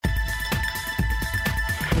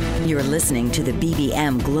You're listening to the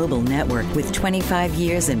BBM Global Network with 25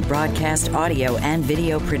 years in broadcast audio and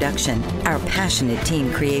video production. Our passionate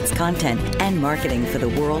team creates content and marketing for the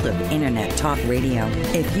world of Internet Talk Radio.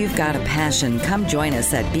 If you've got a passion, come join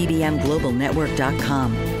us at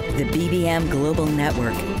bbmglobalnetwork.com. The BBM Global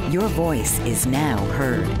Network. Your voice is now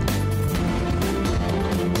heard.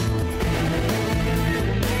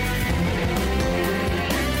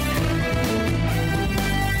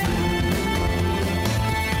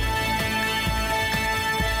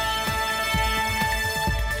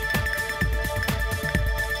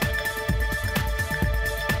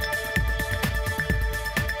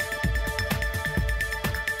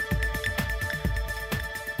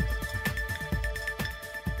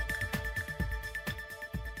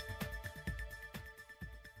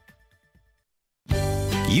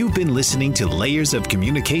 You've been listening to Layers of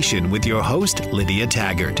Communication with your host, Lydia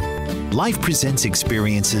Taggart. Life presents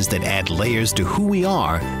experiences that add layers to who we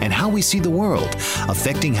are and how we see the world,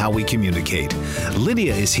 affecting how we communicate.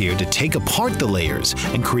 Lydia is here to take apart the layers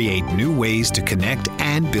and create new ways to connect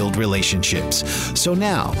and build relationships. So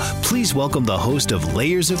now, please welcome the host of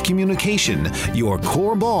Layers of Communication, your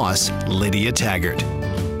core boss, Lydia Taggart.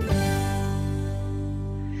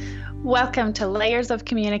 Welcome to Layers of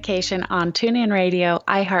Communication on TuneIn Radio,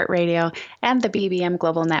 iHeartRadio, and the BBM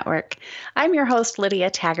Global Network. I'm your host, Lydia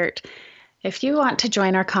Taggart. If you want to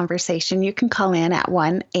join our conversation, you can call in at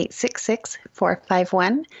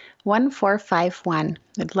 1-866-451-1451.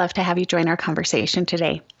 I'd love to have you join our conversation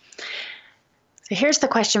today. So here's the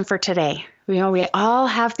question for today. We all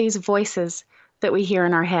have these voices that we hear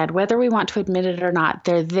in our head, whether we want to admit it or not.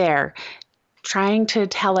 They're there, trying to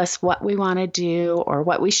tell us what we want to do or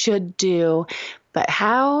what we should do. But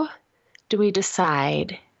how do we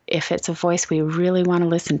decide if it's a voice we really want to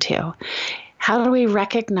listen to? How do we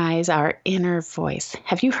recognize our inner voice?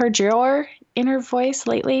 Have you heard your inner voice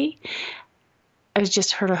lately? I've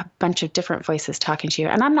just heard a bunch of different voices talking to you.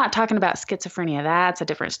 And I'm not talking about schizophrenia. That's a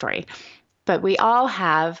different story. But we all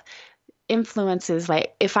have influences.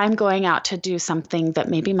 Like if I'm going out to do something that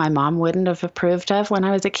maybe my mom wouldn't have approved of when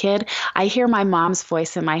I was a kid, I hear my mom's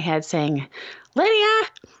voice in my head saying, "Lydia,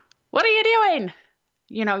 what are you doing?"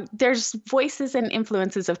 You know, there's voices and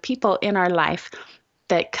influences of people in our life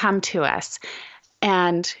that come to us.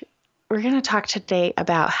 And we're going to talk today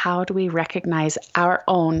about how do we recognize our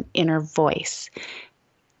own inner voice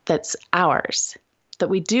that's ours, that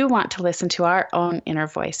we do want to listen to our own inner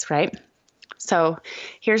voice, right? So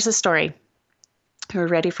here's the story. We're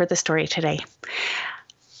ready for the story today.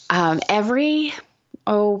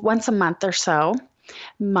 Once a month or so,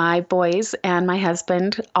 my boys and my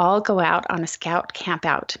husband all go out on a scout camp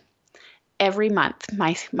out. Every month,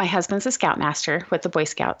 my husband's a scoutmaster with the Boy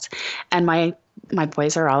Scouts, and my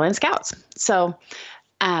boys are all in Scouts. So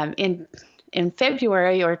in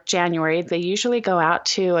February or January, they usually go out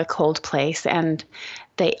to a cold place, and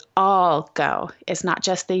they all go. It's not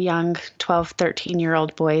just the young 12,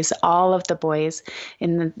 13-year-old boys. All of the boys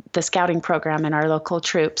in the scouting program in our local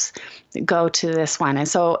troops go to this one. And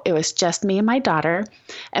so it was just me and my daughter,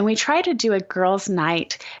 and we try to do a girls'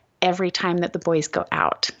 night every time that the boys go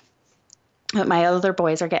out. But my other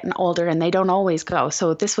boys are getting older, and they don't always go.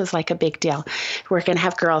 So this was like a big deal. We're going to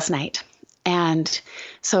have girls' night. And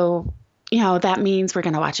so that means we're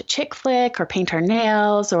going to watch a chick flick or paint our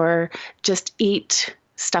nails or just eat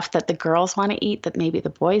stuff that the girls want to eat that maybe the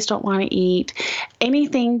boys don't want to eat.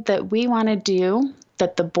 Anything that we want to do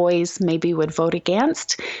that the boys maybe would vote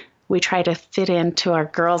against, we try to fit into our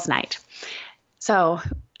girls' night. So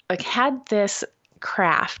I had this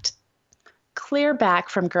craft clear back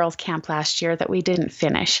from girls' camp last year that we didn't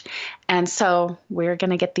finish. And so we're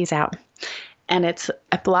going to get these out. And it's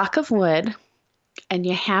a block of wood, and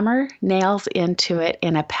you hammer nails into it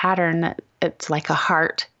in a pattern. It's like a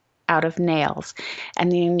heart out of nails.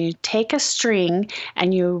 And then you take a string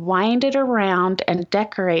and you wind it around and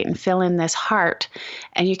decorate and fill in this heart.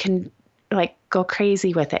 And you can go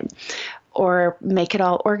crazy with it or make it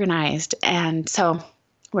all organized. And so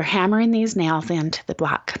we're hammering these nails into the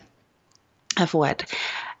block of wood.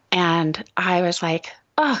 And I was like,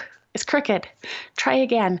 oh, it's crooked. Try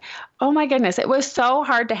again. Oh my goodness. It was so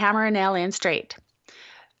hard to hammer a nail in straight.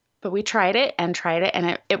 But we tried it, and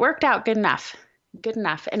it worked out good enough. Good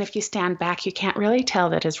enough. And if you stand back, you can't really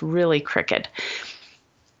tell that it's really crooked.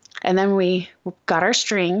 And then we got our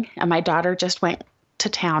string, and my daughter just went to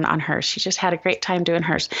town on hers. She just had a great time doing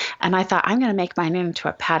hers. And I thought, I'm going to make mine into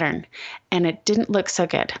a pattern. And it didn't look so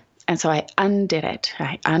good. And so I undid it.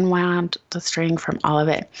 I unwound the string from all of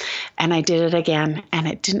it. And I did it again. And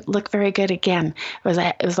it didn't look very good again.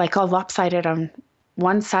 It was like all lopsided on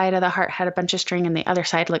one side of the heart had a bunch of string and the other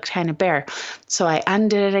side looked kind of bare. So I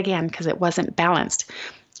undid it again because it wasn't balanced.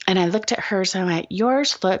 And I looked at hers and I went,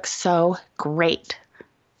 yours looks so great.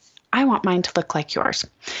 I want mine to look like yours.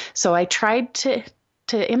 So I tried to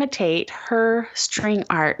imitate her string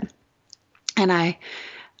art. And I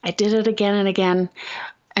did it again and again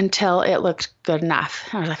until it looked good enough.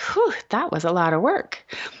 I was like, whew, that was a lot of work.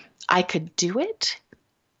 I could do it,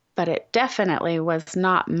 but it definitely was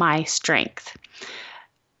not my strength.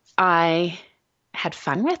 I had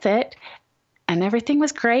fun with it and everything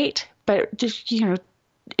was great, but just,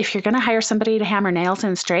 if you're going to hire somebody to hammer nails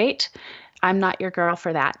in straight, I'm not your girl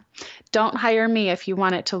for that. Don't hire me if you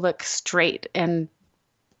want it to look straight and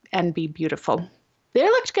be beautiful. It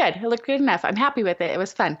looked good. It looked good enough. I'm happy with it. It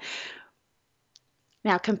was fun.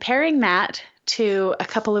 Now, comparing that to a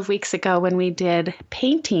couple of weeks ago when we did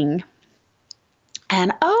painting,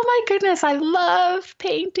 and oh my goodness, I love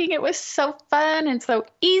painting. It was so fun and so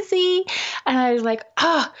easy. And I was like,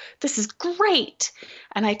 oh, this is great.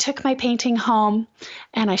 And I took my painting home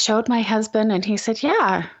and I showed my husband and he said,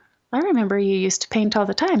 yeah, I remember you used to paint all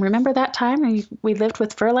the time. Remember that time we lived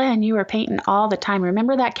with Verla and you were painting all the time?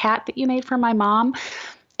 Remember that cat that you made for my mom?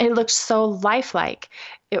 It looked so lifelike.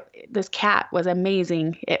 This cat was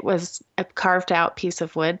amazing. It was a carved out piece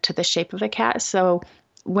of wood to the shape of a cat. So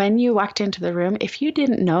when you walked into the room, if you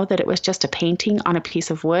didn't know that it was just a painting on a piece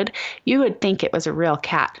of wood, you would think it was a real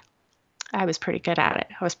cat. I was pretty good at it.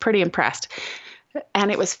 I was pretty impressed.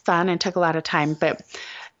 And it was fun and took a lot of time. But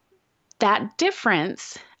that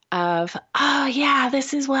difference of, oh yeah,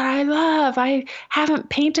 this is what I love. I haven't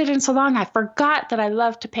painted in so long. I forgot that I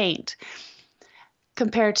love to paint.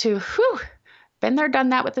 Compared to, whew, been there, done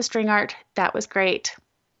that with the string art. That was great.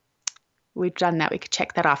 We've done that. We could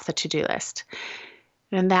check that off the to-do list.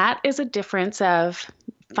 And that is a difference of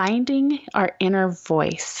finding our inner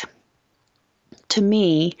voice. To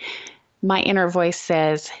me, my inner voice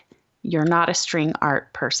says, you're not a string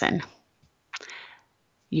art person.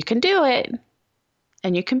 You can do it,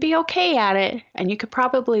 and you can be okay at it, and you could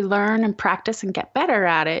probably learn and practice and get better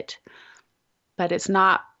at it, but it's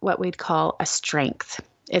not what we'd call a strength.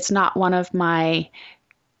 It's not one of my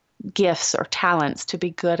gifts or talents to be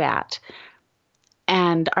good at.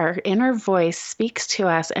 And our inner voice speaks to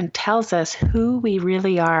us and tells us who we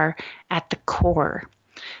really are at the core.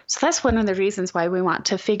 So that's one of the reasons why we want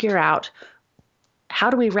to figure out, how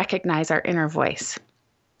do we recognize our inner voice?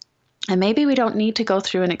 And maybe we don't need to go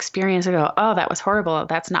through an experience and go, oh, that was horrible.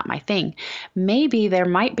 That's not my thing. Maybe there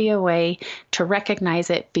might be a way to recognize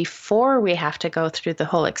it before we have to go through the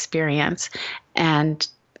whole experience and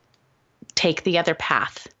take the other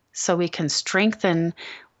path so we can strengthen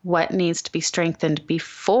what needs to be strengthened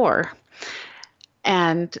before.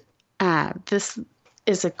 And this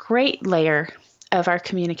is a great layer of our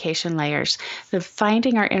communication layers, of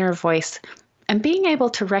finding our inner voice and being able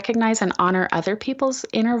to recognize and honor other people's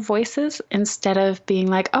inner voices instead of being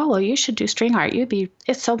like, oh, well, you should do string art.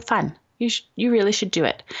 It's so fun. You really should do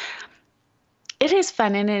it. It is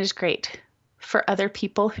fun and it is great for other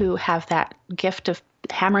people who have that gift of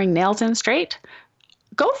hammering nails in straight.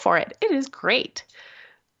 Go for it. It is great.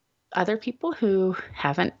 Other people who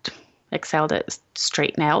haven't excelled at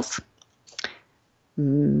straight nails,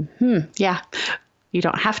 yeah, you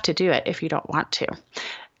don't have to do it if you don't want to.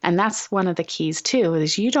 And that's one of the keys too,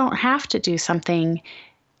 is you don't have to do something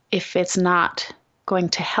if it's not going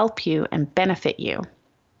to help you and benefit you.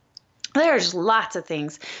 There's lots of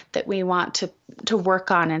things that we want to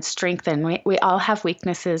work on and strengthen. We all have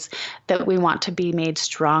weaknesses that we want to be made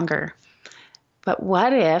stronger. But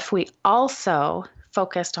what if we also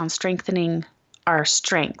focused on strengthening our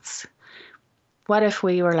strengths? What if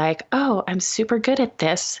we were like, oh, I'm super good at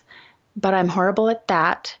this, but I'm horrible at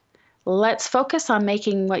that. Let's focus on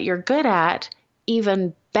making what you're good at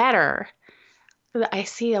even better. I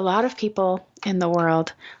see a lot of people in the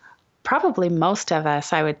world, probably most of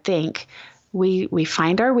us, I would think, we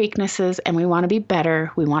find our weaknesses and we want to be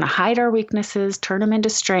better. We want to hide our weaknesses, turn them into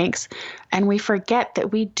strengths, and we forget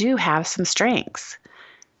that we do have some strengths.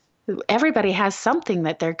 Everybody has something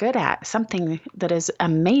that they're good at, something that is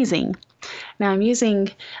amazing. Now, I'm using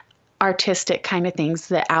artistic kind of things,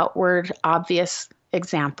 the outward, obvious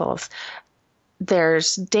examples.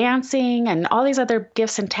 There's dancing and all these other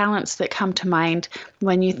gifts and talents that come to mind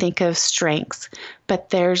when you think of strengths. But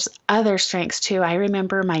there's other strengths too. I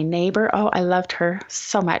remember my neighbor. Oh, I loved her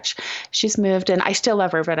so much. She's moved and I still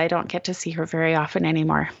love her, but I don't get to see her very often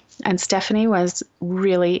anymore. And Stephanie was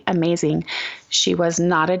really amazing. She was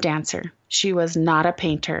not a dancer. She was not a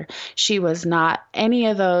painter. She was not any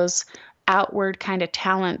of those outward kind of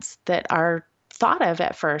talents that are thought of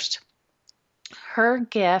at first. Her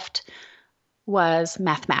gift was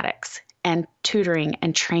mathematics and tutoring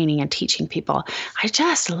and training and teaching people. I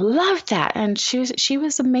just loved that. And she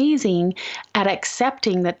was amazing at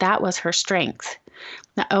accepting that that was her strength.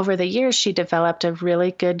 Now, over the years, she developed a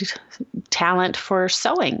really good talent for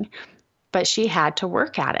sewing, but she had to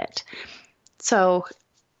work at it. So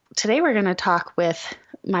today we're going to talk with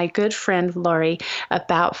my good friend Lori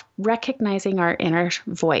about recognizing our inner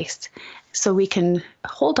voice so we can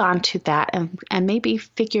hold on to that and maybe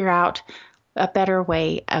figure out a better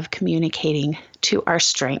way of communicating to our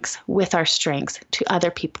strengths, with our strengths, to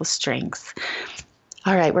other people's strengths.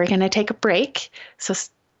 All right, we're going to take a break. So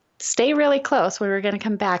stay really close. When we're going to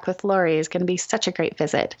come back with Lori. It's going to be such a great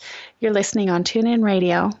visit. You're listening on TuneIn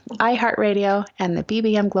Radio, iHeartRadio, and the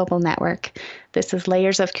BBM Global Network. This is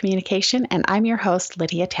Layers of Communication, and I'm your host,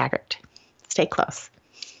 Lydia Taggart. Stay close.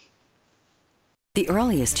 The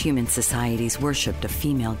earliest human societies worshipped a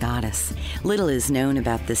female goddess. Little is known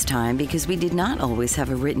about this time because we did not always have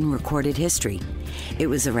a written recorded history. It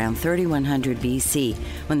was around 3100 BC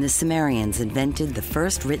when the Sumerians invented the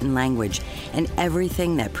first written language, and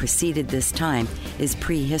everything that preceded this time is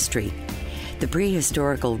prehistory. The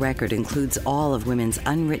prehistorical record includes all of women's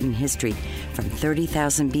unwritten history from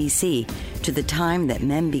 30,000 BC to the time that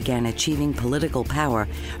men began achieving political power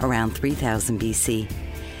around 3000 BC.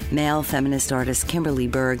 Male feminist artist Kimberly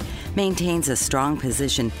Berg maintains a strong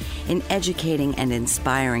position in educating and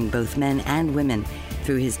inspiring both men and women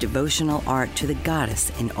through his devotional art to the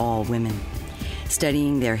goddess in all women.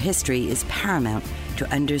 Studying their history is paramount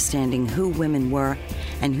to understanding who women were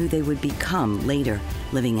and who they would become later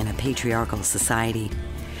living in a patriarchal society.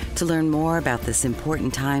 To learn more about this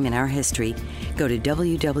important time in our history, go to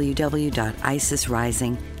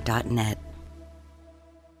www.isisrising.net.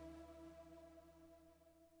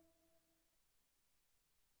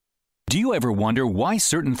 Do you ever wonder why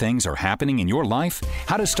certain things are happening in your life?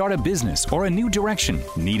 How to start a business or a new direction?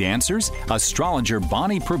 Need answers? Astrologer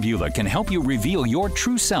Bonnie Prabula can help you reveal your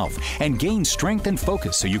true self and gain strength and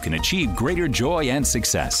focus so you can achieve greater joy and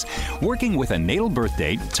success. Working with a natal birth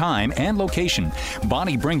date, time, and location,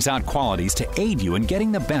 Bonnie brings out qualities to aid you in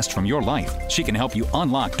getting the best from your life. She can help you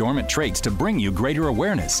unlock dormant traits to bring you greater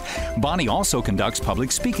awareness. Bonnie also conducts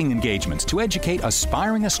public speaking engagements to educate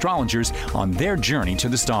aspiring astrologers on their journey to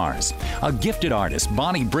the stars. A gifted artist,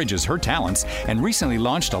 Bonnie bridges her talents and recently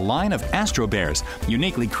launched a line of Astro Bears,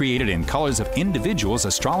 uniquely created in colors of individuals'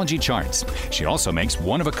 astrology charts. She also makes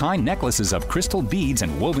one-of-a-kind necklaces of crystal beads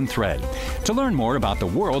and woven thread. To learn more about the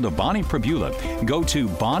world of Bonnie Prabula, go to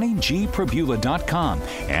BonnieGPrabula.com.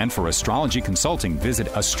 And for astrology consulting, visit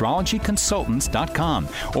astrologyconsultants.com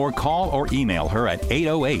or call or email her at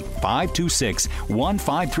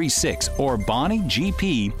 808-526-1536 or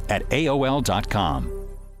BonnieGP@AOL.com.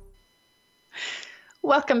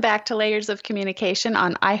 Welcome back to Layers of Communication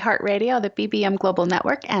on iHeartRadio, the BBM Global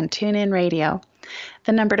Network, and TuneIn Radio.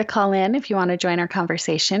 The number to call in if you want to join our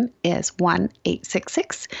conversation is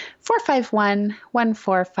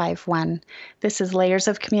 1-866-451-1451. This is Layers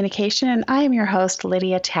of Communication, and I am your host,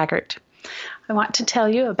 Lydia Taggart. I want to tell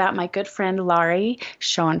you about my good friend, Lori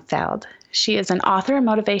Schoenfeld. She is an author and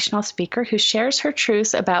motivational speaker who shares her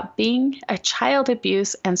truths about being a child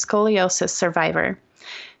abuse and scoliosis survivor.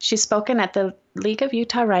 She's spoken at the League of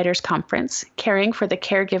Utah Writers Conference, Caring for the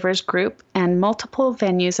Caregivers Group, and multiple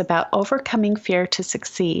venues about overcoming fear to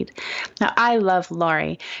succeed. Now, I love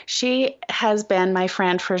Lori. She has been my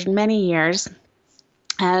friend for many years,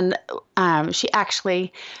 and she's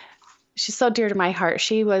so dear to my heart.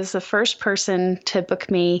 She was the first person to book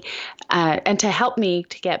me and to help me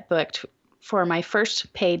to get booked for my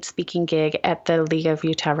first paid speaking gig at the League of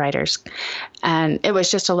Utah Writers. And it was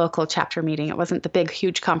just a local chapter meeting. It wasn't the big,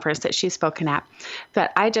 huge conference that she's spoken at.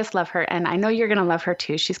 But I just love her, and I know you're going to love her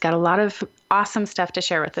too. She's got a lot of awesome stuff to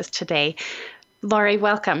share with us today. Lori,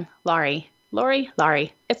 welcome. Lori.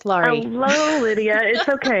 It's Lori. Hello, Lydia. It's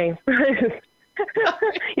okay.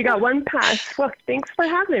 You got one pass. Well, thanks for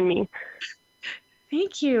having me.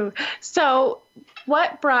 Thank you. So,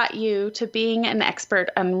 what brought you to being an expert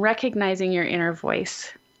on recognizing your inner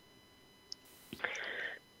voice?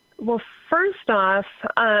 Well, first off,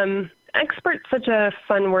 expert's such a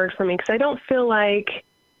fun word for me because I don't feel like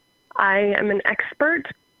I am an expert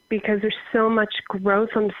because there's so much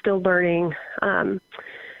growth I'm still learning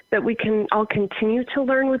that we can all continue to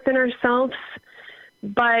learn within ourselves.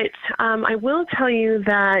 But I will tell you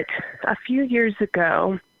that a few years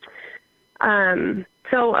ago,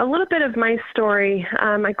 so a little bit of my story,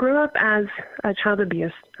 I grew up as a child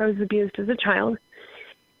abused. I was abused as a child.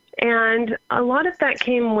 And a lot of that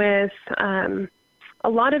came with a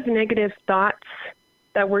lot of negative thoughts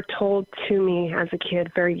that were told to me as a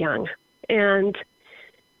kid, very young. And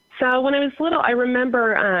so when I was little, I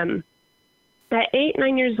remember at 8,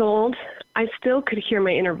 9 years old, I still could hear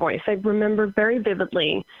my inner voice. I remember very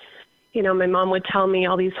vividly, you know, my mom would tell me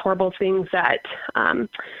all these horrible things that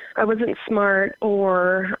I wasn't smart,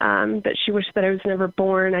 or that she wished that I was never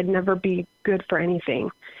born. I'd never be good for anything.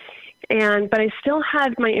 But I still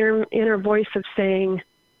had my inner voice of saying,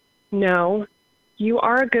 no, you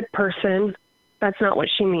are a good person. That's not what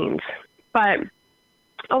she means. But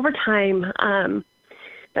over time,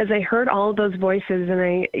 as I heard all of those voices, and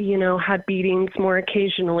I, you know, had beatings more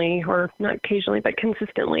occasionally, or not occasionally, but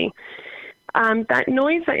consistently, that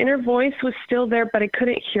noise, that inner voice was still there, but I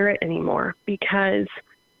couldn't hear it anymore because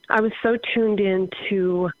I was so tuned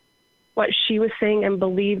into what she was saying and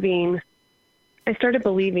believing. I started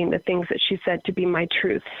believing the things that she said to be my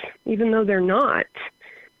truths, even though they're not.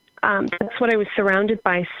 That's what I was surrounded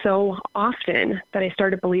by so often that I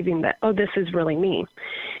started believing that, oh, this is really me.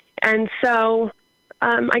 And so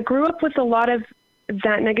I grew up with a lot of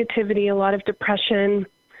that negativity, a lot of depression,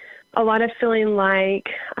 a lot of feeling like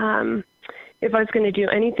if I was going to do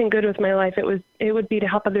anything good with my life, it would be to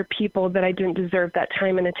help other people, that I didn't deserve that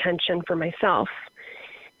time and attention for myself.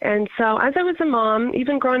 And so as I was a mom,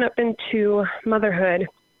 even growing up into motherhood,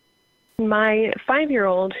 my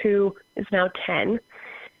 5-year-old, who is now 10,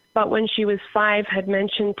 but when she was 5, had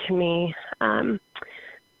mentioned to me,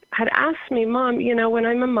 had asked me, Mom, you know, when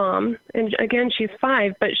I'm a mom, and again, she's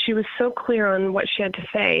 5, but she was so clear on what she had to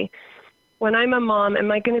say. When I'm a mom,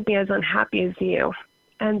 am I going to be as unhappy as you?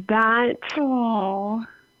 And that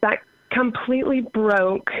completely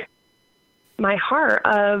broke my heart.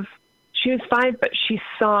 Of, she was 5, but she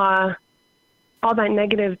saw all that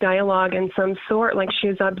negative dialogue in some sort, like she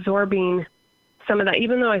was absorbing some of that.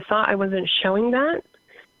 Even though I thought I wasn't showing that,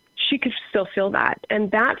 she could still feel that.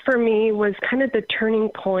 And that for me was kind of the turning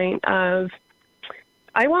point of,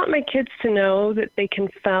 I want my kids to know that they can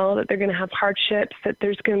fail, that they're going to have hardships, that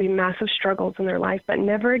there's going to be massive struggles in their life, but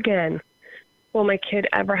never again will my kid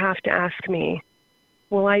ever have to ask me,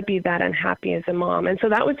 will I be that unhappy as a mom? And so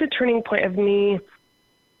that was the turning point of me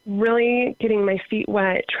really getting my feet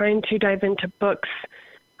wet, trying to dive into books,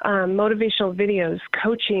 motivational videos,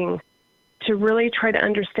 coaching, to really try to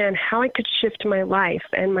understand how I could shift my life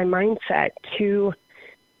and my mindset to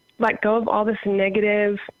let go of all this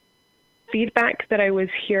negative feedback that I was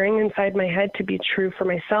hearing inside my head to be true for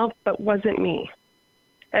myself, but wasn't me.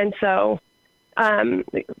 And so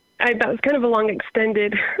that was kind of a long,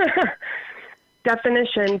 extended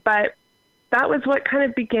definition, but that was what kind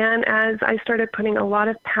of began as I started putting a lot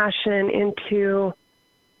of passion into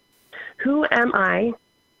who am I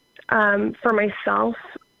for myself,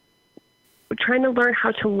 trying to learn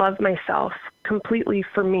how to love myself completely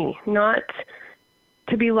for me, not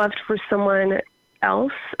to be loved for someone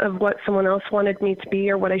else, of what someone else wanted me to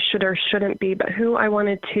be or what I should or shouldn't be, but who I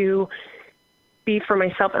wanted to be for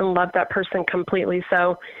myself and love that person completely.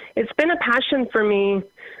 So it's been a passion for me,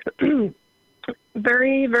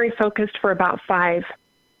 very, very focused for about 5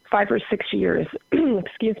 or 6 years,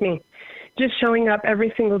 excuse me, just showing up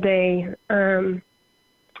every single day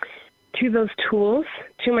to those tools,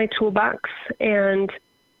 to my toolbox, and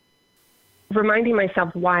reminding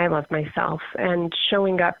myself why I love myself, and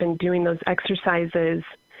showing up and doing those exercises.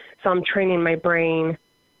 So I'm training my brain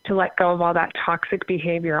to let go of all that toxic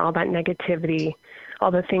behavior, all that negativity,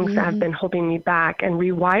 all the things that have been holding me back, and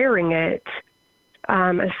rewiring it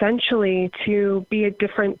essentially to be a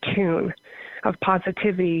different tune of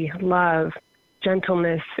positivity, love,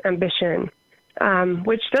 gentleness, ambition,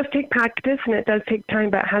 which does take practice and it does take time,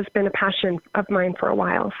 but has been a passion of mine for a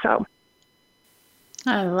while. So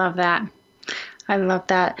I love that. I love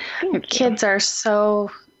that. Kids are so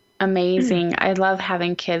amazing. I love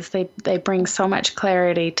having kids. They bring so much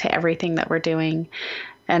clarity to everything that we're doing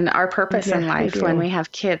and our purpose in life when we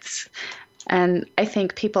have kids. And I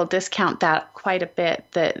think people discount that quite a bit,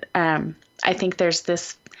 that I think there's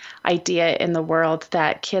this idea in the world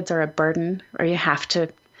that kids are a burden, or you have to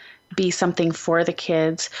be something for the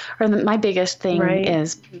kids. Or my biggest thing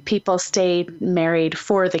is people stay married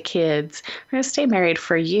for the kids. We're going to stay married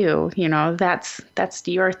for you. You know, that's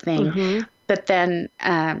your thing. But then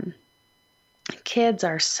kids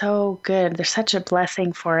are so good. They're such a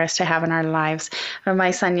blessing for us to have in our lives.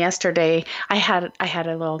 My son yesterday, I had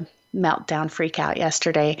a little meltdown, freak out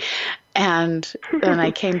yesterday. And when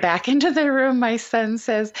I came back into the room, my son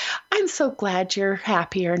says, "I'm so glad you're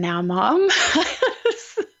happier now, Mom."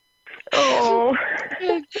 Oh,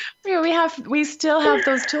 we still have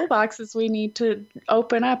those toolboxes we need to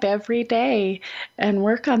open up every day and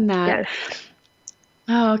work on that. Yes.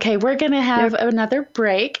 Okay, we're going to have another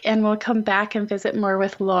break, and we'll come back and visit more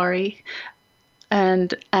with Lori.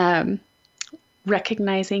 And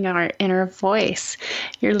recognizing our inner voice.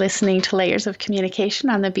 You're listening to Layers of Communication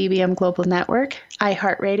on the BBM Global Network,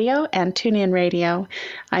 iHeartRadio, and TuneIn Radio.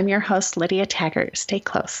 I'm your host, Lydia Taggart. Stay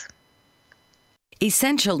close.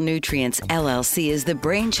 Essential Nutrients LLC is the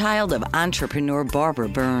brainchild of entrepreneur Barbara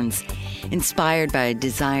Burns. Inspired by a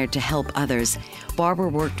desire to help others, Barbara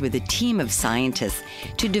worked with a team of scientists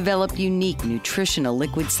to develop unique nutritional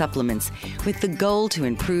liquid supplements with the goal to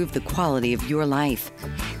improve the quality of your life.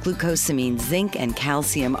 Glucosamine, zinc, and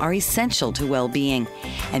calcium are essential to well-being,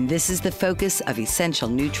 and this is the focus of Essential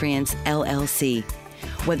Nutrients LLC.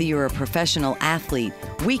 Whether you're a professional athlete,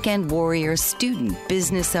 weekend warrior, student,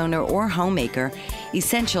 business owner, or homemaker,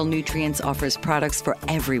 Essential Nutrients offers products for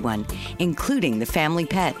everyone, including the family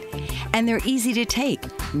pet. And they're easy to take,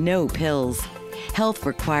 no pills. Health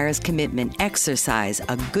requires commitment, exercise,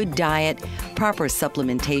 a good diet, proper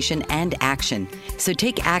supplementation, and action. So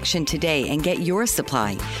take action today and get your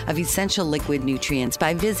supply of essential liquid nutrients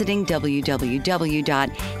by visiting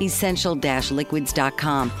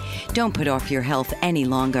www.essential-liquids.com. Don't put off your health any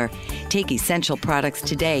longer. Take essential products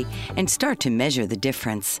today and start to measure the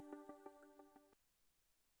difference.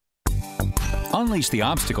 Unleash the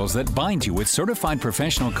obstacles that bind you with certified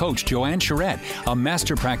professional coach Joanne Charette, a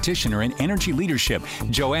master practitioner in energy leadership.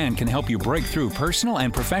 Joanne can help you break through personal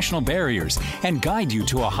and professional barriers and guide you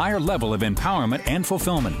to a higher level of empowerment and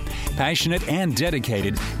fulfillment. Passionate and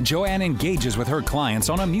dedicated, Joanne engages with her clients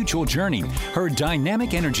on a mutual journey. Her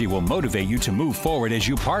dynamic energy will motivate you to move forward as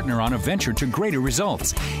you partner on a venture to greater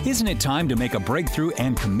results. Isn't it time to make a breakthrough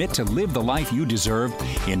and commit to live the life you deserve?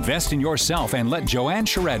 Invest in yourself and let Joanne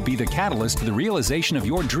Charette be the catalyst to the realization of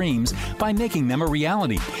your dreams by making them a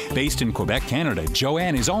reality. Based in Quebec, Canada,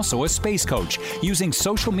 Joanne is also a space coach, using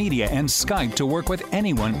social media and Skype to work with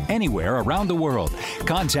anyone, anywhere around the world.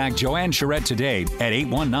 Contact Joanne Charette today at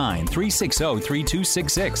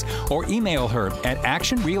 819-360-3266 or email her at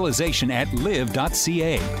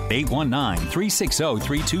actionrealization@live.ca.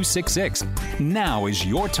 819-360-3266. Now is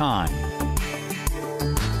your time.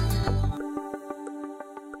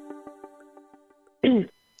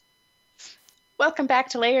 Welcome back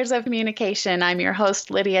to Layers of Communication. I'm your host,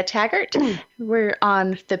 Lydia Taggart. We're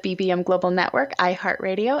on the BBM Global Network,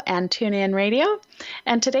 iHeartRadio, and TuneIn Radio.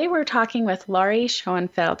 And today we're talking with Laurie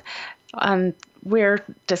Schoenfeld. We're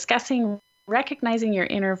discussing recognizing your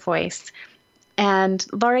inner voice. And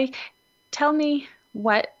Laurie, tell me,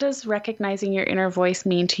 what does recognizing your inner voice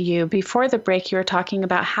mean to you? Before the break, you were talking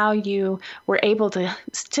about how you were able to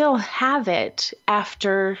still have it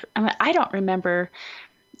after, I don't remember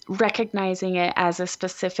recognizing it as a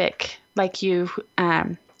specific, like you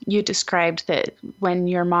described that when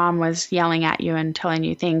your mom was yelling at you and telling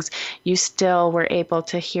you things, you still were able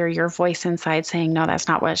to hear your voice inside saying, no, that's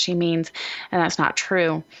not what she means, and that's not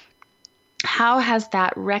true. How has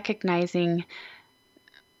that recognizing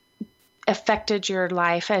affected your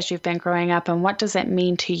life as you've been growing up, and what does it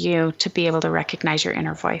mean to you to be able to recognize your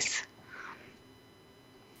inner voice?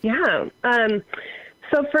 Yeah.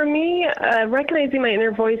 So for me, recognizing my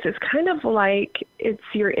inner voice is kind of like it's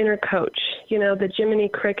your inner coach, the Jiminy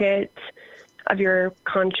Cricket of your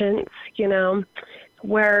conscience,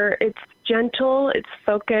 where it's gentle, it's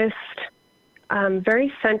focused,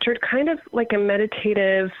 very centered, kind of like a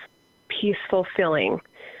meditative, peaceful feeling.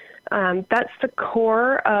 That's the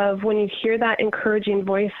core of when you hear that encouraging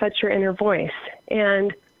voice, that's your inner voice.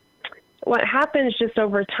 And what happens just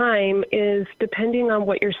over time is, depending on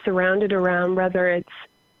what you're surrounded around, whether it's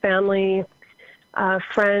family,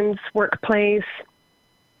 friends, workplace,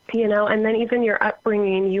 and then even your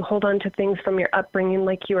upbringing, you hold on to things from your upbringing,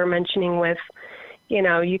 like you were mentioning with,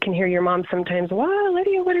 you can hear your mom sometimes, wow,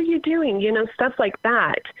 Lydia, what are you doing? Stuff like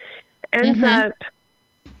that ends up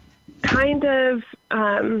kind of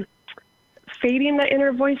fading the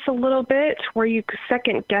inner voice a little bit, where you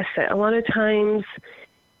second guess it. A lot of times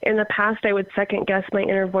in the past, I would second guess my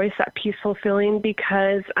inner voice, that peaceful feeling,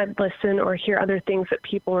 because I'd listen or hear other things that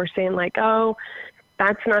people were saying, like, oh,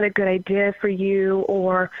 that's not a good idea for you,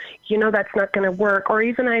 or, that's not going to work. Or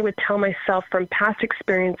even I would tell myself from past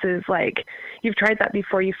experiences, like, you've tried that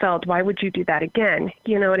before, you failed. Why would you do that again?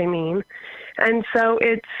 You know what I mean? And so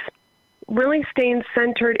it's really staying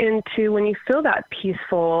centered into, when you feel that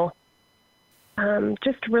peaceful,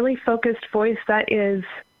 just really focused voice, that is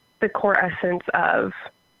the core essence of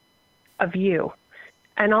you.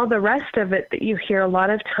 And all the rest of it that you hear a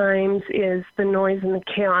lot of times is the noise and the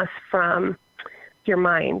chaos from your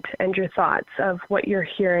mind and your thoughts of what you're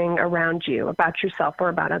hearing around you about yourself or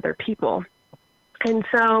about other people. And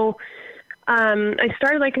so I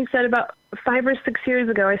started, like I said, about 5 or 6 years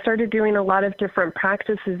ago, I started doing a lot of different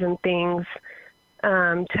practices and things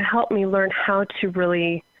to help me learn how to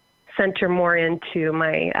really center more into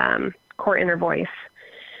my core inner voice.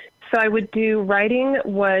 So I would do writing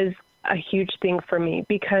was a huge thing for me,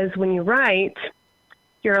 because when you write,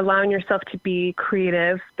 you're allowing yourself to be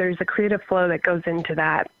creative. There's a creative flow that goes into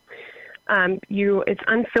that. It's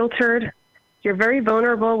unfiltered. You're very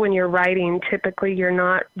vulnerable when you're writing. Typically, you're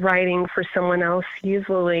not writing for someone else.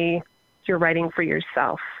 Usually, you're writing for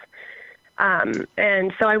yourself.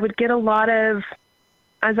 And so I would get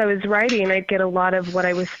as I was writing, I'd get a lot of what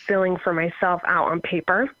I was feeling for myself out on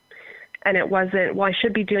paper. And it wasn't, well, I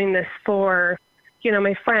should be doing this for,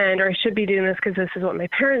 my friend, or I should be doing this because this is what my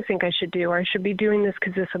parents think I should do, or I should be doing this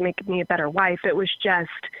because this will make me a better wife. It was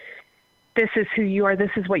just, this is who you are.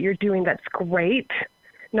 This is what you're doing. That's great.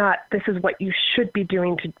 Not, this is what you should be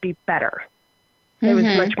doing to be better. Mm-hmm. It was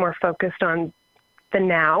much more focused on the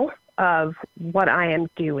now of what I am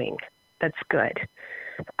doing. That's good.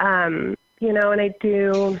 And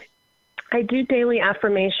I do daily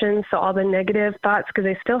affirmations. So all the negative thoughts,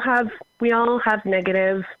 because we all have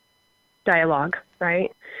negative dialogue,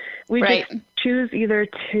 right? We just choose either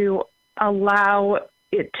to allow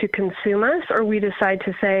it to consume us, or we decide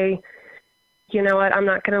to say, you know what, I'm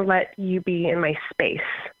not going to let you be in my space.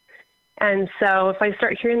 And so if I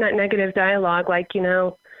start hearing that negative dialogue, like,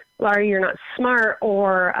 Laurie, you're not smart,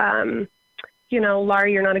 or,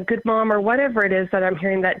 Laurie, you're not a good mom, or whatever it is that I'm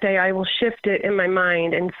hearing that day, I will shift it in my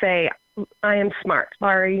mind and say, I am smart.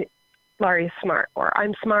 Laurie is smart, or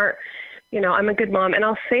I'm smart. I'm a good mom. And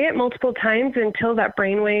I'll say it multiple times until that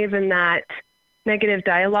brainwave and that negative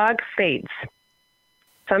dialogue fades.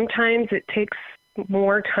 Sometimes it takes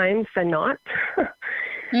more times than not,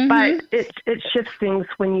 mm-hmm. but it shifts things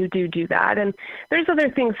when you do that. And there's other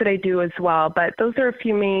things that I do as well, but those are a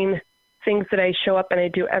few main things that I show up and I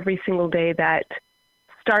do every single day that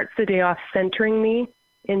starts the day off centering me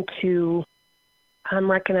into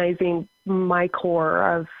recognizing my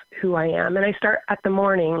core of who I am. And I start at the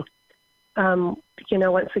morning, once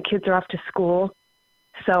the kids are off to school.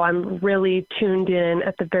 So I'm really tuned in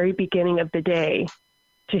at the very beginning of the day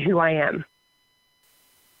to who I am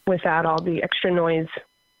without all the extra noise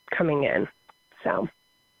coming in. So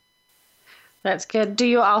that's good. Do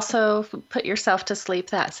you also put yourself to sleep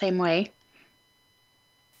that same way?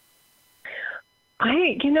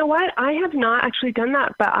 You know what? I have not actually done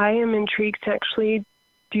that, but I am intrigued to actually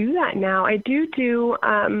do that now. I do.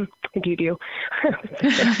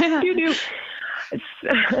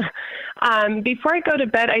 Before I go to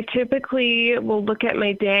bed, I typically will look at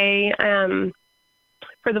my day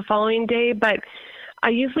for the following day, but I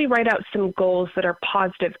usually write out some goals that are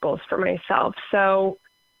positive goals for myself. So,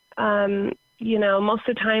 most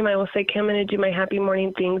of the time I will say, okay, I'm going to do my happy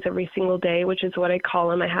morning things every single day, which is what I call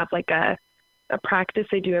them. I have like a practice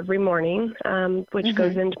I do every morning, which mm-hmm.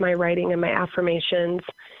 goes into my writing and my affirmations.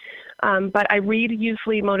 But I read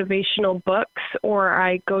usually motivational books, or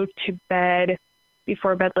I go to bed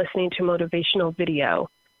before bed listening to motivational video.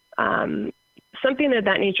 Something of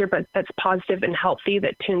that nature, but that's positive and healthy,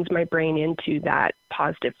 that tunes my brain into that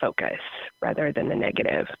positive focus rather than the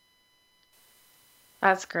negative.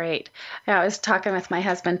 That's great. I was talking with my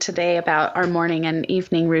husband today about our morning and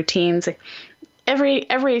evening routines.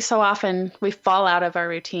 Every so often we fall out of our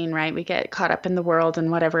routine, right? We get caught up in the world and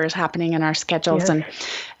whatever is happening in our schedules. Yes.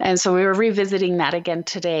 And so we were revisiting that again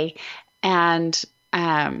today. And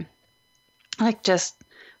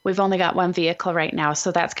we've only got one vehicle right now.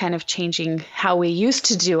 So that's kind of changing how we used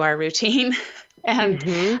to do our routine. And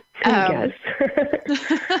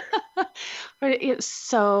it's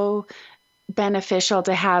so beneficial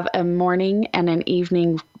to have a morning and an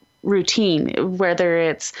evening routine, whether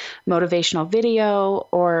it's motivational video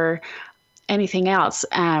or anything else.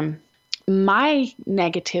 My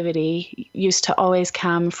negativity used to always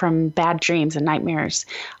come from bad dreams and nightmares.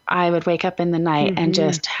 I would wake up in the night mm-hmm. and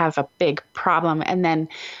just have a big problem. And then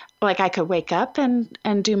I could wake up and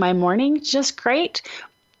do my morning just great,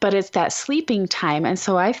 but it's that sleeping time. And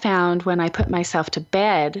so I found when I put myself to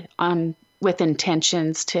bed with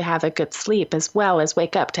intentions to have a good sleep, as well as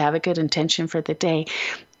wake up to have a good intention for the day,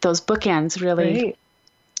 those bookends really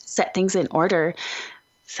set things in order.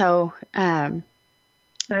 So, I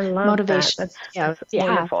love motivation. That's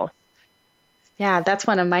wonderful. Yeah, that's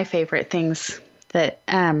one of my favorite things. That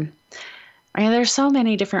there's so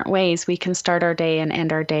many different ways we can start our day and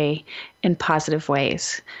end our day in positive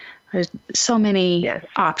ways. There's so many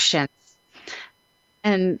options,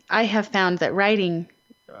 and I have found that writing.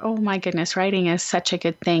 Oh my goodness, writing is such a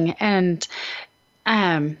good thing. And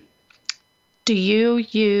do you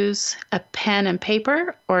use a pen and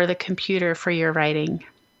paper or the computer for your writing?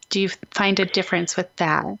 Do you find a difference with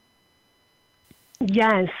that?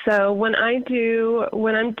 Yes. So when I'm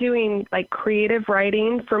doing like creative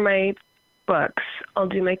writing for my books, I'll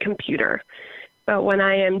do my computer. But when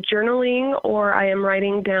I am journaling or I am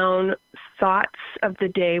writing down thoughts of the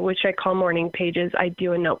day, which I call morning pages, I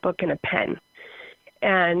do a notebook and a pen.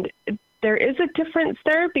 And there is a difference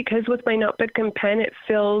there because with my notebook and pen, it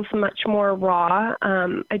feels much more raw.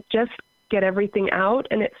 I just get everything out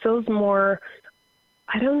and it feels more,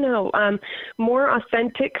 more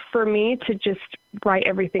authentic for me to just write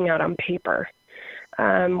everything out on paper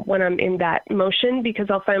when I'm in that motion, because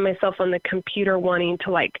I'll find myself on the computer wanting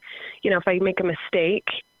to, like, if I make a mistake,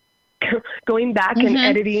 going back and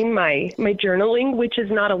editing my journaling, which is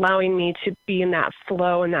not allowing me to be in that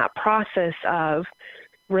flow and that process of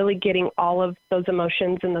really getting all of those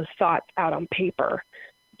emotions and those thoughts out on paper.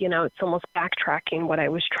 It's almost backtracking what I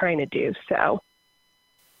was trying to do. So.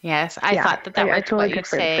 Yes, I thought that was what you'd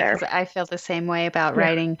say, because I feel the same way about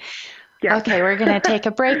writing. Yeah. Okay, we're going to take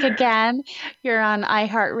a break again. You're on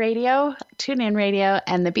iHeartRadio, TuneIn Radio,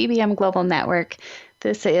 and the BBM Global Network.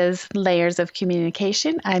 This is Layers of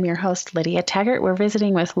Communication. I'm your host, Lydia Taggart. We're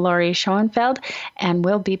visiting with Lori Schoenfeld, and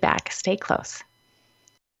we'll be back. Stay close.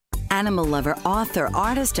 Animal lover, author,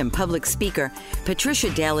 artist, and public speaker,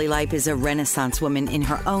 Patricia Daly-Lipe is a Renaissance woman in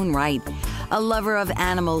her own right. A lover of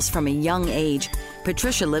animals from a young age,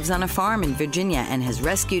 Patricia lives on a farm in Virginia and has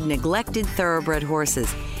rescued neglected thoroughbred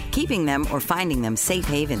horses, keeping them or finding them safe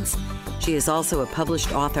havens. She is also a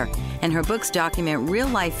published author, and her books document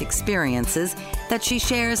real-life experiences that she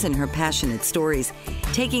shares in her passionate stories,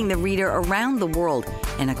 taking the reader around the world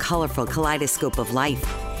in a colorful kaleidoscope of life.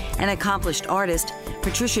 An accomplished artist,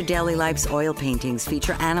 Patricia Daly-Lipe's oil paintings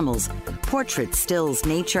feature animals, portraits, stills,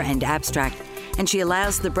 nature, and abstract, and she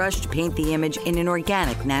allows the brush to paint the image in an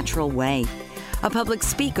organic, natural way. A public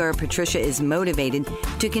speaker, Patricia is motivated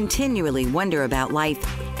to continually wonder about life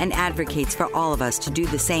and advocates for all of us to do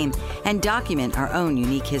the same and document our own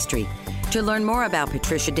unique history. To learn more about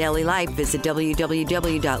Patricia Daly-Lipe, visit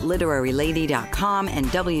www.literarylady.com and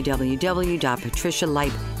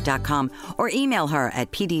www.patricialipe.com or email her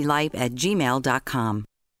at pdlipe@gmail.com.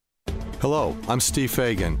 Hello, I'm Steve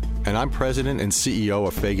Fagan, and I'm president and CEO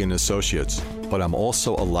of Fagan Associates, but I'm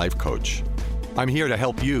also a life coach. I'm here to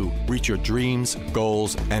help you reach your dreams,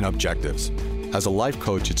 goals, and objectives. As a life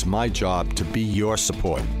coach, it's my job to be your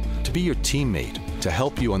support, to be your teammate, to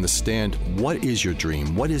help you understand what is your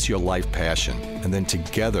dream, what is your life passion, and then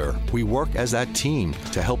together we work as that team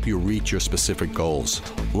to help you reach your specific goals.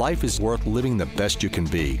 Life is worth living the best you can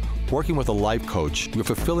be. Working with a life coach, you're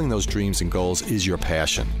fulfilling those dreams and goals is your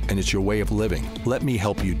passion, and it's your way of living. Let me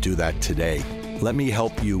help you do that today. Let me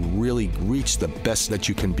help you really reach the best that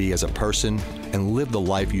you can be as a person and live the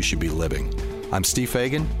life you should be living. I'm Steve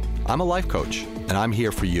Fagan. I'm a life coach, and I'm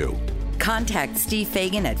here for you. Contact Steve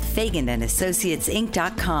Fagan at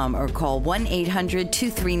FaganandAssociatesInc.com or call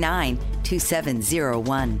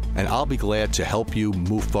 1-800-239-2701. And I'll be glad to help you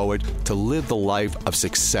move forward to live the life of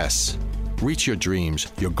success. Reach your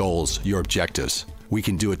dreams, your goals, your objectives. We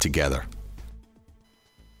can do it together.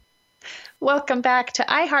 Welcome back to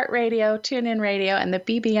iHeartRadio, TuneIn Radio, and the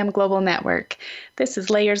BBM Global Network. This is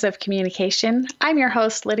Layers of Communication. I'm your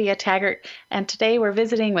host, Lydia Taggart, and today we're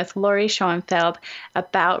visiting with Lori Schoenfeld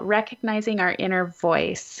about recognizing our inner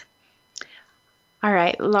voice. All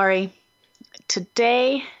right, Lori,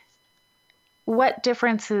 today, what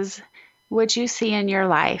differences would you see in your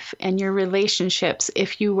life and your relationships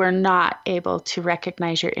if you were not able to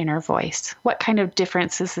recognize your inner voice? What kind of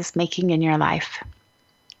difference is this making in your life?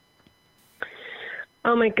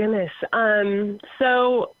 Oh, my goodness.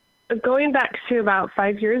 So going back to about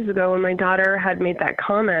 5 years ago when my daughter had made that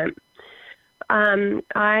comment,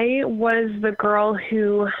 I was the girl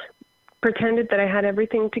who pretended that I had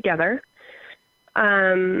everything together.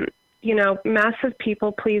 Massive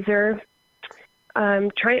people pleaser,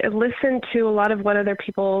 try to listen to a lot of what other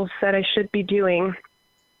people said I should be doing.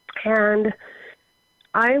 And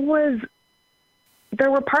there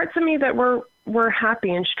were parts of me that were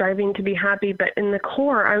happy and striving to be happy, but in the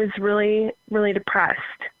core, I was really, really depressed.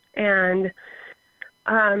 And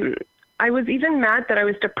I was even mad that I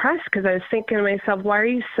was depressed because I was thinking to myself, why are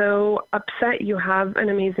you so upset? You have an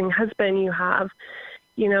amazing husband. You have,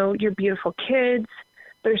 your beautiful kids.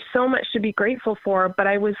 There's so much to be grateful for, but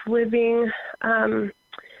I was living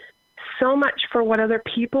so much for what other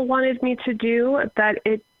people wanted me to do that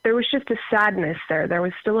there was just a sadness there. There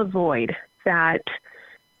was still a void that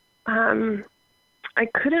I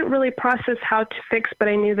couldn't really process how to fix, but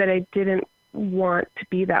I knew that I didn't want to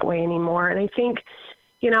be that way anymore. And I think,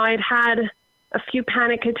 I'd had a few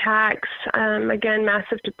panic attacks, again,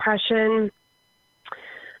 massive depression,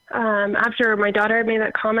 after my daughter had made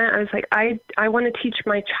that comment, I was like, I want to teach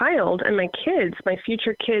my child and my kids, my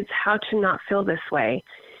future kids, how to not feel this way.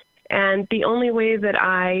 And the only way that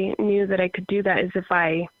I knew that I could do that is if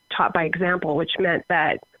I taught by example, which meant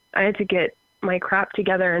that I had to get my crap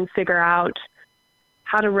together and figure out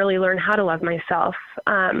how to really learn how to love myself.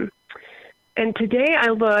 And today I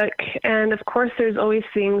look, and of course there's always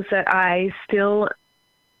things that I still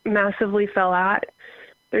massively fell at.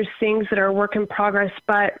 There's things that are a work in progress,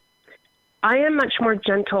 but I am much more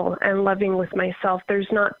gentle and loving with myself.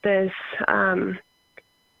 There's not this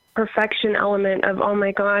perfection element of, oh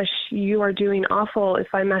my gosh, you are doing awful.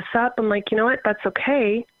 If I mess up, I'm like, you know what? That's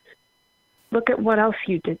okay. Look at what else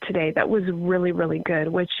you did today. That was really, really good,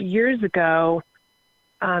 which years ago,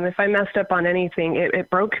 if I messed up on anything, it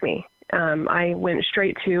broke me. I went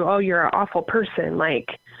straight to, oh, you're an awful person.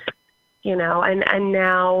 Like, you know, and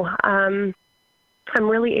now I'm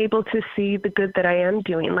really able to see the good that I am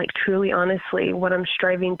doing, like truly, honestly, what I'm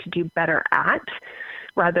striving to do better at,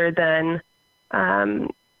 rather than,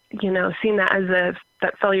 you know, seeing that as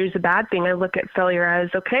that failure is a bad thing. I look at failure as,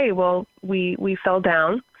 okay, well, we fell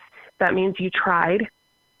down. That means you tried.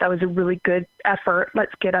 That was a really good effort.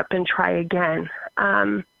 Let's get up and try again.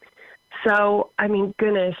 So, I mean,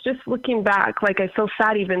 goodness, just looking back, like I feel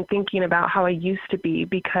sad even thinking about how I used to be,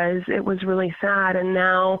 because it was really sad. And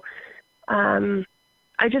now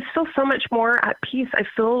I just feel so much more at peace. I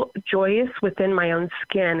feel joyous within my own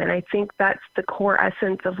skin. And I think that's the core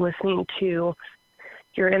essence of listening to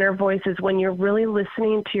your inner voice, is when you're really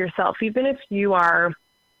listening to yourself, even if you are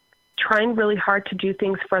trying really hard to do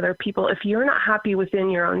things for other people, if you're not happy within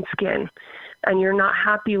your own skin and you're not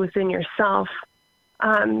happy within yourself,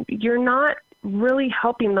 you're not really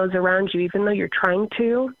helping those around you, even though you're trying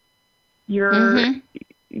to. You're,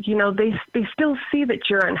 you know, they still see that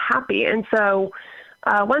you're unhappy. And so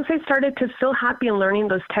once I started to feel happy and learning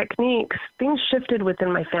those techniques, things shifted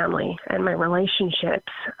within my family and my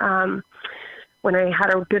relationships. When I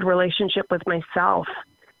had a good relationship with myself,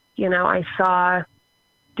 you know, I saw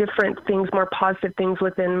different things, more positive things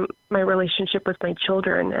within my relationship with my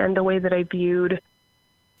children, and the way that I viewed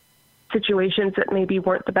situations that maybe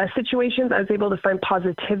weren't the best situations. I was able to find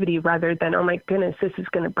positivity rather than, oh my goodness, this is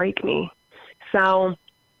going to break me. So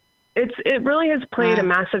it really has played a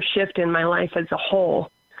massive shift in my life as a whole,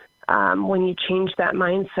 when you change that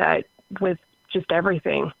mindset with just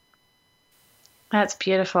everything. That's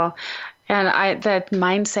beautiful. And that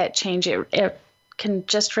mindset change, it can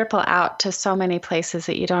just ripple out to so many places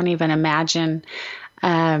that you don't even imagine.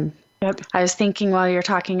 Yep. I was thinking while you're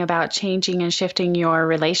talking about changing and shifting your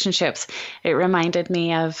relationships, it reminded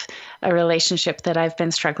me of a relationship that I've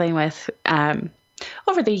been struggling with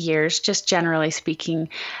over the years, just generally speaking.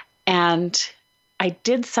 And I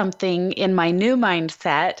did something in my new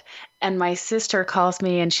mindset, and my sister calls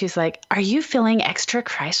me and she's like, "Are you feeling extra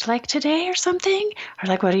Christ-like today or something?" I was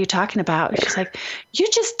like, "What are you talking about?" She's like, "You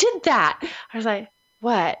just did that." I was like,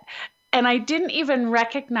 "What?" And I didn't even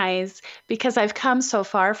recognize, because I've come so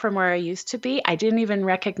far from where I used to be, I didn't even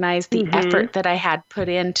recognize the effort that I had put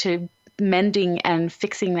into mending and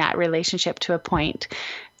fixing that relationship to a point.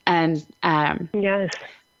 And yes.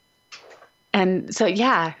 And so,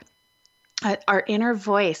 yeah, our inner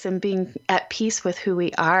voice and being at peace with who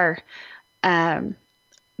we are,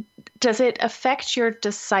 does it affect your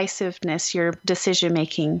decisiveness, your decision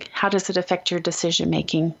making? How does it affect your decision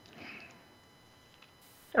making?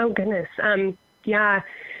 Oh, goodness. Yeah.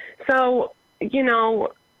 So, you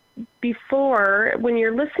know, before, when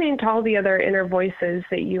you're listening to all the other inner voices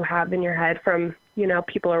that you have in your head from, you know,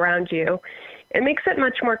 people around you, it makes it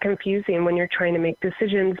much more confusing when you're trying to make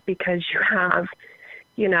decisions, because you have,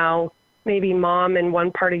 you know, maybe mom in one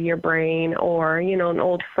part of your brain, or, you know, an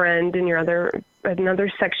old friend in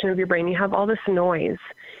another section of your brain. You have all this noise.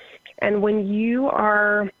 And when you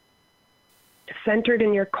are centered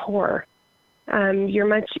in your core,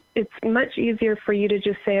 it's much easier for you to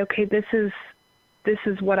just say, okay, this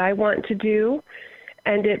is what I want to do.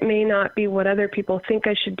 And it may not be what other people think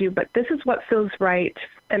I should do, but this is what feels right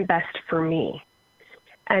and best for me.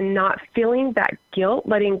 And not feeling that guilt,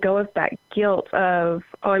 letting go of that guilt of,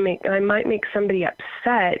 oh, I might make somebody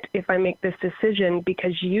upset if I make this decision,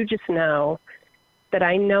 because you just know that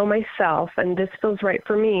I know myself and this feels right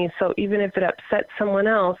for me. So even if it upsets someone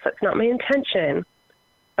else, that's not my intention,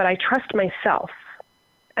 but I trust myself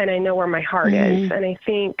and I know where my heart is. And I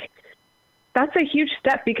think that's a huge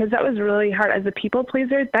step, because that was really hard as a people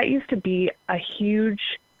pleaser. That used to be a huge,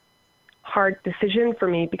 hard decision for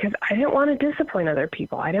me, because I didn't want to disappoint other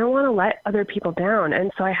people. I didn't want to let other people down.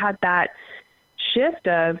 And so I had that shift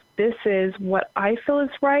of, this is what I feel is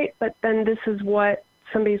right, but then this is what's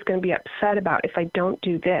somebody's going to be upset about if I don't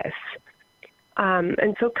do this.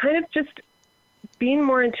 And so kind of just being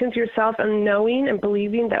more in tune with yourself and knowing and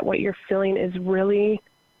believing that what you're feeling is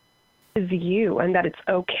you and that it's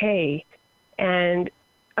okay. And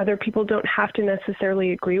other people don't have to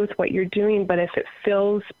necessarily agree with what you're doing, but if it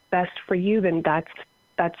feels best for you, then that's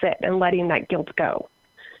it, and letting that guilt go.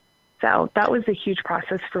 So that was a huge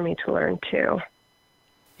process for me to learn too.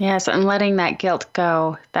 Yes, and letting that guilt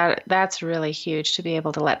go, that's really huge, to be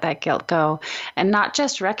able to let that guilt go and not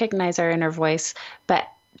just recognize our inner voice, but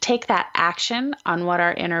take that action on what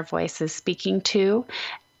our inner voice is speaking to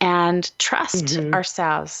and trust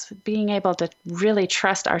ourselves, being able to really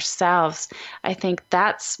trust ourselves. I think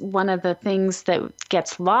that's one of the things that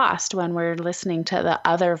gets lost when we're listening to the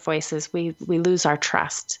other voices. We lose our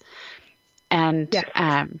trust. And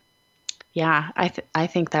I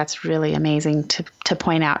think that's really amazing to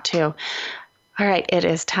point out too. All right, it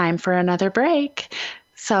is time for another break.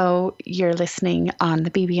 So you're listening on the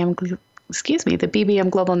BBM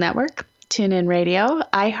Global Network, TuneIn Radio,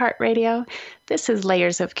 iHeartRadio. This is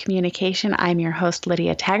Layers of Communication. I'm your host,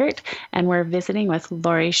 Lydia Taggart, and we're visiting with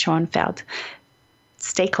Lori Schoenfeld.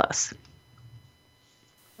 Stay close.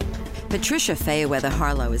 Patricia Fayerweather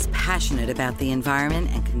Harlow is passionate about the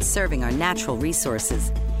environment and conserving our natural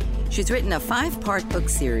resources. She's written a 5-part book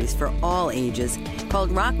series for all ages called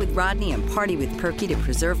Rock with Rodney and Party with Perky to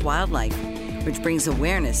Preserve Wildlife, which brings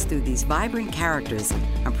awareness through these vibrant characters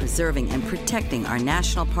on preserving and protecting our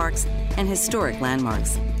national parks and historic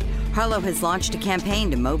landmarks. Harlow has launched a campaign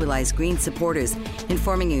to mobilize green supporters in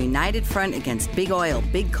forming a united front against big oil,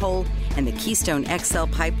 big coal, and the Keystone XL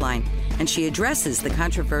pipeline, and she addresses the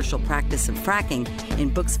controversial practice of fracking in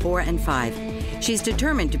books 4 and 5. She's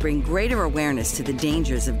determined to bring greater awareness to the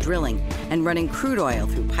dangers of drilling and running crude oil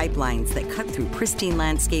through pipelines that cut through pristine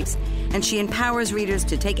landscapes, and she empowers readers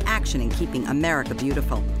to take action in keeping America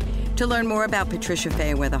beautiful. To learn more about Patricia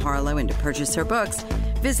Fayerweather Harlow and to purchase her books,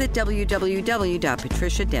 visit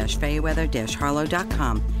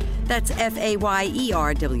www.patricia-fayerweather-harlow.com. That's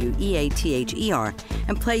FAYERWEATHER,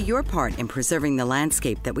 and play your part in preserving the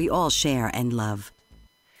landscape that we all share and love.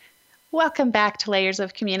 Welcome back to Layers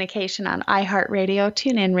of Communication on iHeartRadio,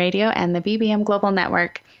 TuneIn Radio, and the BBM Global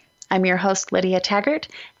Network. I'm your host, Lydia Taggart.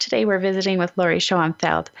 Today we're visiting with Lori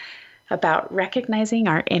Schoenfeld about recognizing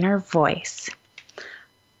our inner voice.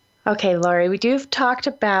 Okay, Lori, you've talked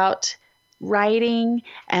about writing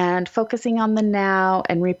and focusing on the now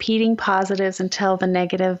and repeating positives until the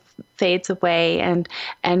negative fades away, and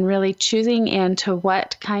really choosing into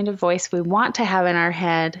what kind of voice we want to have in our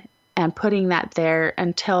head and putting that there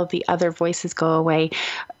until the other voices go away.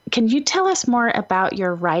 Can you tell us more about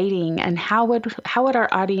your writing, and how would our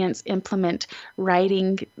audience implement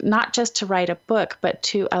writing, not just to write a book, but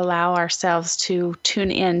to allow ourselves to tune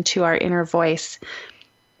in to our inner voice?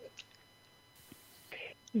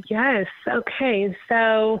 Yes. Okay.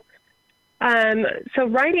 So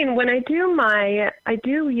writing, when I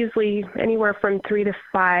do usually anywhere from 3 to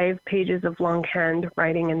 5 pages of longhand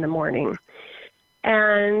writing in the morning.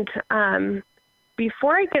 And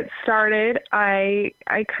before I get started, I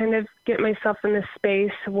kind of get myself in this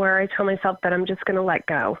space where I tell myself that I'm just going to let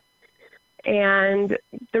go. And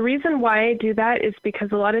the reason why I do that is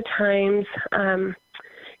because a lot of times,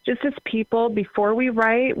 just as people, before we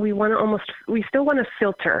write, we still want to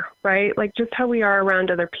filter, right? Like just how we are around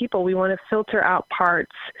other people, we want to filter out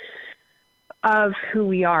parts of who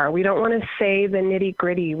we are. We don't want to say the nitty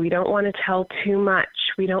gritty. We don't want to tell too much.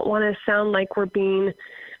 We don't want to sound like we're being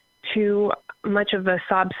too much of a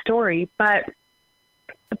sob story. But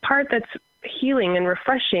the part that's healing and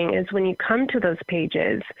refreshing is when you come to those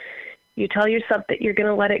pages, you tell yourself that you're going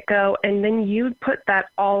to let it go, and then you put that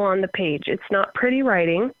all on the page. It's not pretty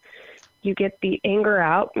writing. You get the anger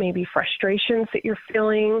out, maybe frustrations that you're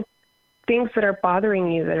feeling, things that are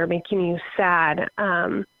bothering you, that are making you sad,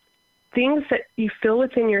 things that you feel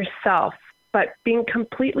within yourself, but being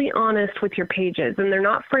completely honest with your pages. And they're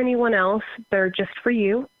not for anyone else. They're just for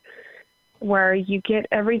you, where you get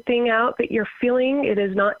everything out that you're feeling. It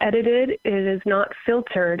is not edited. It is not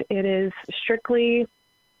filtered. It is strictly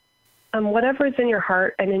whatever is in your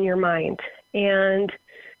heart and in your mind. And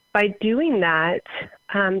by doing that,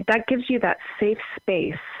 that gives you that safe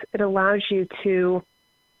space. It allows you to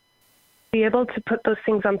be able to put those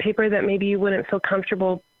things on paper that maybe you wouldn't feel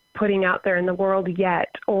comfortable putting out there in the world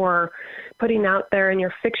yet, or putting out there in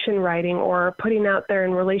your fiction writing, or putting out there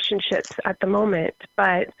in relationships at the moment.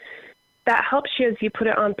 But that helps you, as you put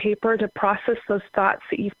it on paper, to process those thoughts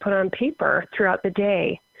that you've put on paper throughout the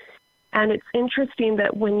day. And it's interesting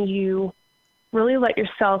that when you really let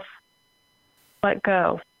yourself let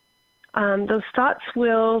go those thoughts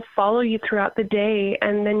will follow you throughout the day,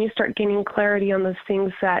 and then you start gaining clarity on those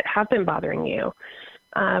things that have been bothering you.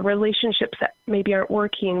 Relationships that maybe aren't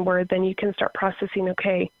working, where then you can start processing,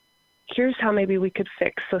 okay, here's how maybe we could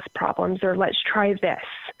fix those problems, or let's try this.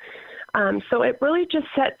 So it really just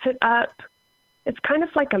sets it up. It's kind of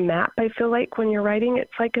like a map, I feel like, when you're writing.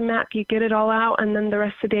 It's like a map. You get it all out, and then the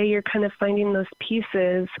rest of the day you're kind of finding those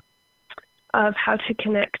pieces of how to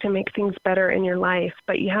connect to make things better in your life.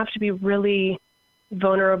 But you have to be really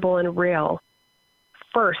vulnerable and real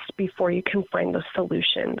first before you can find those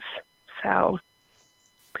solutions. So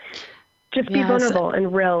just be vulnerable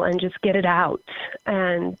and real and just get it out.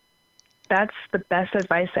 And that's the best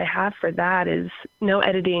advice I have for that is no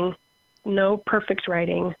editing, no perfect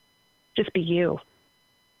writing, just be you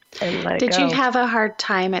and let it go. Did you have a hard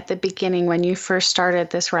time at the beginning when you first started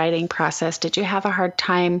this writing process? Did you have a hard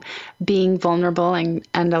time being vulnerable and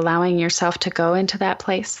allowing yourself to go into that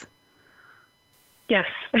place? Yes.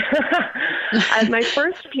 My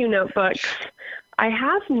first few notebooks, I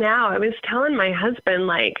have now. I was telling my husband,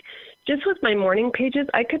 like, just with my morning pages,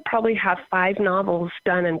 I could probably have 5 novels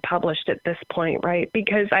done and published at this point, right?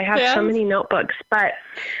 Because I have so many notebooks. But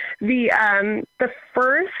the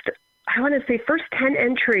first 10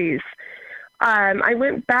 entries, I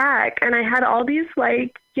went back and I had all these,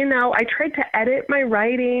 like, I tried to edit my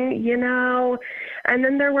writing, and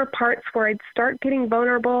then there were parts where I'd start getting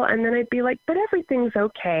vulnerable, and then I'd be like, but everything's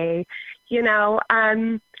okay,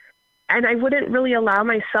 and I wouldn't really allow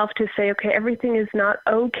myself to say, okay, everything is not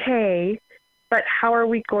okay, but how are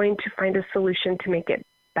we going to find a solution to make it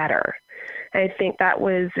better? And I think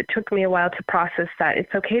it took me a while to process that.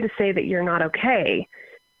 It's okay to say that you're not okay,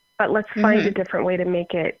 but let's find a different way to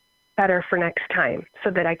make it better for next time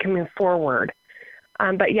so that I can move forward.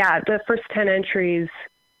 But yeah, the first 10 entries,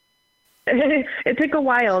 it took a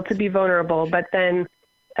while to be vulnerable, but then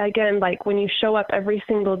again, like when you show up every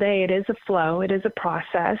single day, it is a flow, it is a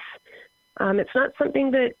process. It's not something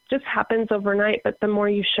that just happens overnight, but the more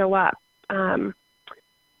you show up, the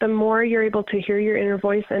more you're able to hear your inner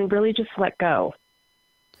voice and really just let go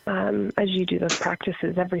as you do those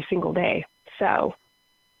practices every single day. So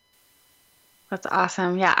that's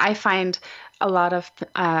awesome. Yeah, I find a lot of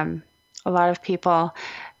people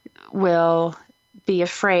will be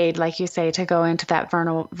afraid, like you say, to go into that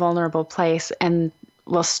vulnerable place, and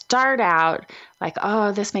we'll start out like,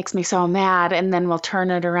 oh, this makes me so mad. And then we'll turn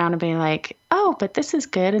it around and be like, oh, but this is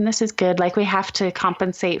good. And this is good. Like we have to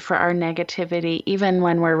compensate for our negativity, even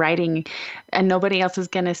when we're writing and nobody else is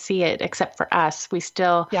going to see it except for us. We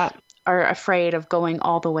still are afraid of going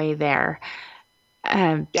all the way there.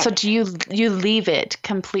 So do you leave it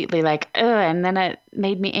completely like, and then it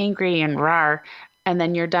made me angry and rawr, and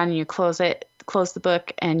then you're done. You close the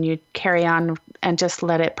book and you carry on and just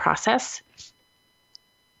let it process?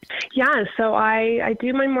 Yeah, so I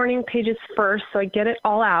do my morning pages first, so I get it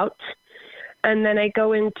all out, and then I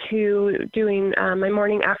go into doing my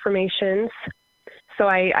morning affirmations. So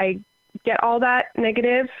I get all that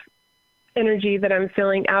negative energy that I'm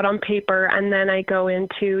feeling out on paper, and then I go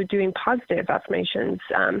into doing positive affirmations.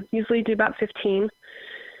 Usually do about 15.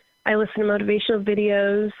 I listen to motivational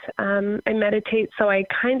videos. I meditate, so I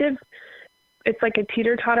it's like a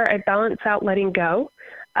teeter-totter. I balance out letting go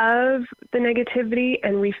of the negativity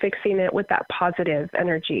and refixing it with that positive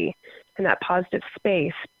energy and that positive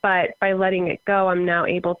space. But by letting it go, I'm now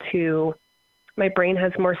able to, my brain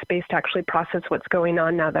has more space to actually process what's going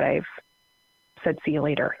on now that I've said, see you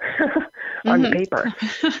later on the paper.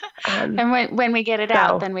 And when we get it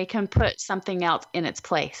out, then we can put something else in its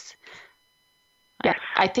place. Yes.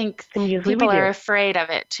 I think people are afraid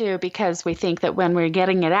of it too, because we think that when we're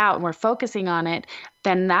getting it out and we're focusing on it,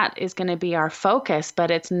 then that is going to be our focus,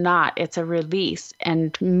 but it's not. It's a release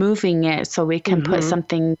and moving it so we can put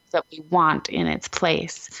something that we want in its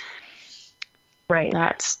place. Right.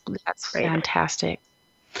 That's fantastic.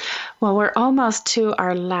 Well, we're almost to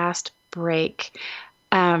our last break.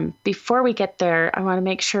 Before we get there, I want to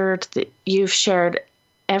make sure that you've shared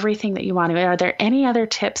everything that you want to. Are there any other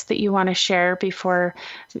tips that you want to share before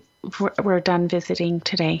we're done visiting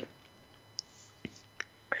today?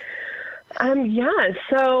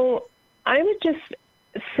 So I would just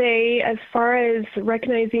say, as far as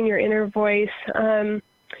recognizing your inner voice,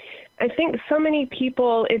 I think so many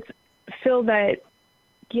people feel that,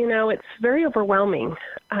 it's very overwhelming,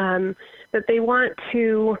 that they want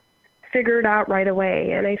to figure it out right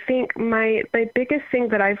away. And I think my biggest thing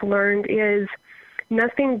that I've learned is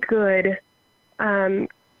nothing good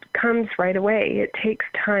comes right away. It takes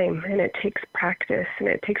time and it takes practice and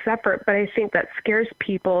it takes effort. But I think that scares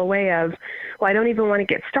people away of, well, I don't even want to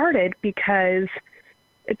get started because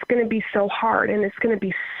it's going to be so hard and it's going to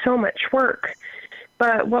be so much work.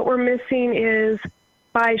 But what we're missing is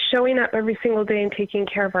by showing up every single day and taking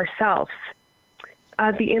care of ourselves,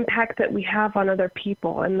 the impact that we have on other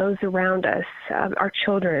people and those around us, our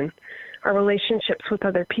children, our relationships with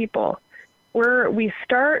other people. We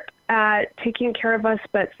start at taking care of us,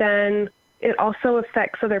 but then it also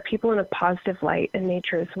affects other people in a positive light in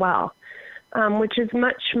nature as well, which is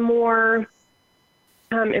much more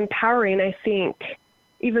empowering, I think.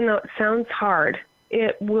 Even though it sounds hard,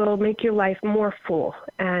 it will make your life more full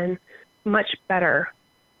and much better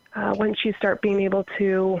once you start being able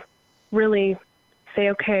to really say,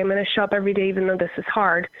 okay, I'm going to show up every day even though this is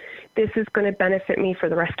hard. This is going to benefit me for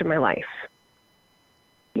the rest of my life.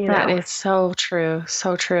 That is so true,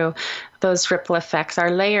 so true. Those ripple effects,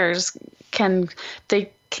 our layers can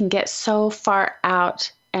get so far out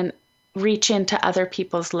and reach into other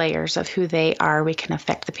people's layers of who they are. We can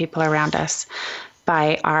affect the people around us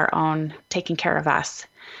by our own taking care of us.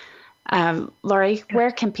 Lori,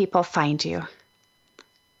 where can people find you?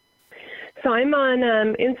 So I'm on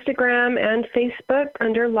Instagram and Facebook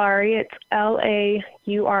under Lauri. It's Lauri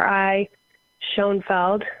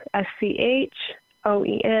Schoenfeld, Schoenfeld.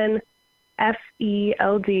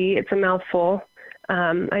 It's a mouthful.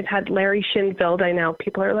 I've had Larry Shinfield. I know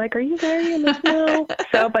people are like, "Are you Larry?" I'm like, "No."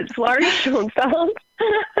 But it's Lauri Schoenfeld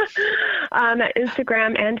at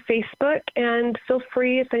Instagram and Facebook. And feel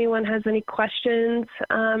free if anyone has any questions,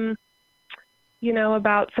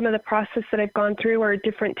 about some of the process that I've gone through or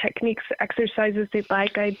different techniques, exercises they'd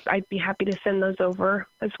like. I'd be happy to send those over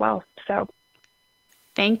as well. So.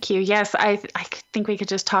 Thank you. Yes, I think we could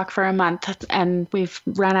just talk for a month and we've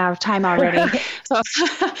run out of time already. So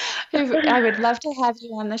I would love to have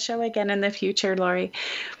you on the show again in the future, Lori.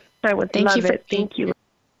 I would love it. Thank you.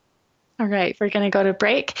 All right, we're going to go to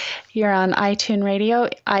break. You're on iTunes Radio,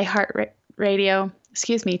 iHeartRadio,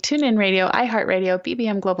 TuneIn Radio, iHeartRadio,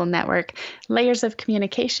 BBM Global Network, Layers of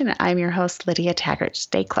Communication. I'm your host, Lydia Taggart.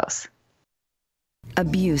 Stay close.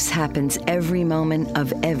 Abuse happens every moment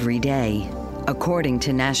of every day. According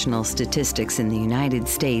to national statistics in the United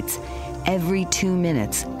States, every 2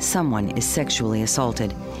 minutes, someone is sexually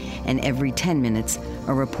assaulted, and every 10 minutes,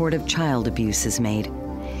 a report of child abuse is made.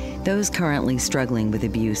 Those currently struggling with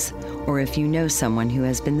abuse, or if you know someone who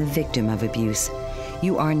has been the victim of abuse,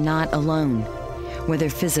 you are not alone.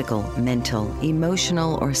 Whether physical, mental,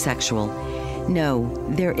 emotional, or sexual, know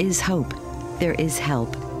there is hope, there is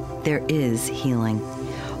help, there is healing.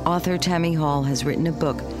 Author Tammy Hall has written a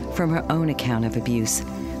book from her own account of abuse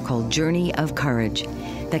called Journey of Courage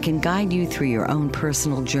that can guide you through your own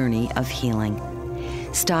personal journey of healing.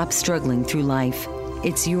 Stop struggling through life.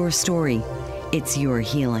 It's your story. It's your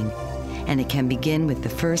healing. And it can begin with the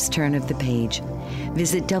first turn of the page.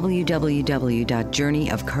 Visit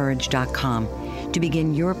www.journeyofcourage.com to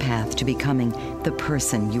begin your path to becoming the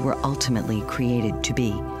person you were ultimately created to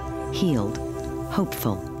be. Healed,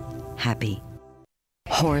 hopeful, happy.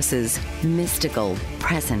 Horses, mystical,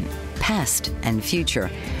 present, past, and future,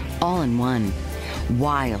 all in one.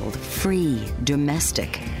 Wild, free,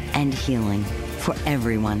 domestic, and healing for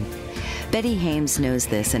everyone. Betty Hames knows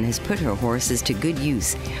this and has put her horses to good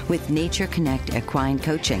use with Nature Connect Equine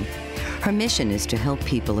Coaching. Her mission is to help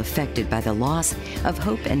people affected by the loss of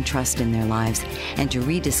hope and trust in their lives and to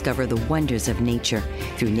rediscover the wonders of nature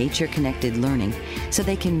through nature-connected learning so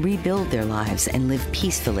they can rebuild their lives and live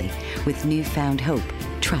peacefully with newfound hope,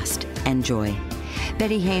 trust, and joy.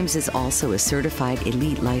 Betty Hames is also a certified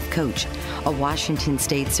elite life coach, a Washington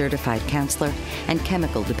State certified counselor, and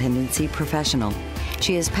chemical dependency professional.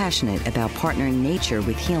 She is passionate about partnering nature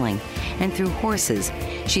with healing, and through horses,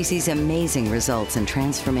 she sees amazing results and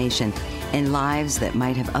transformation in lives that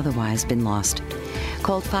might have otherwise been lost.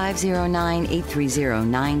 Call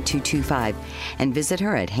 509-830-9225 and visit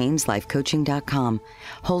her at HamesLifeCoaching.com.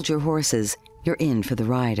 Hold your horses. You're in for the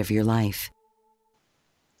ride of your life.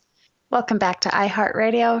 Welcome back to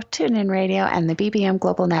iHeartRadio, TuneIn Radio, and the BBM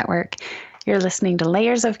Global Network. You're listening to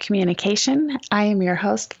Layers of Communication. I am your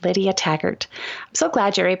host, Lydia Taggart. I'm so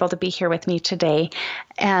glad you're able to be here with me today,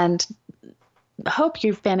 and hope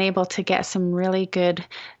you've been able to get some really good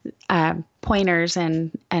pointers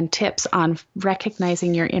and tips on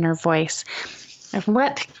recognizing your inner voice.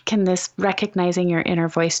 What can this recognizing your inner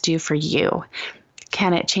voice do for you?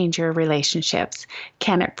 Can it change your relationships?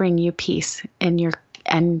 Can it bring you peace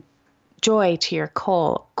and joy to your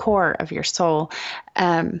core of your soul?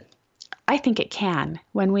 I think it can.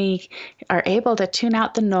 When we are able to tune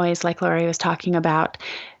out the noise, like Lori was talking about,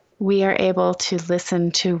 we are able to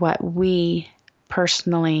listen to what we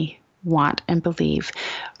personally want and believe.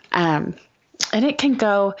 And it can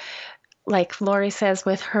go like Lori says,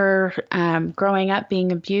 with her growing up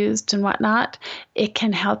being abused and whatnot, it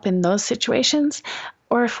can help in those situations.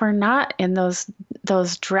 Or if we're not in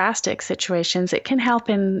those drastic situations, it can help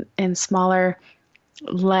in smaller,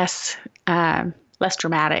 less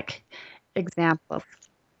dramatic examples.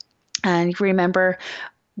 And remember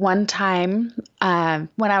one time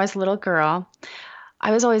when I was a little girl,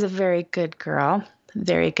 I was always a very good girl.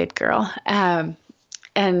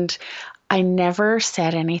 And I never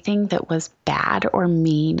said anything that was bad or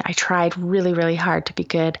mean. I tried really, really hard to be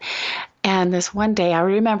good. And this one day, I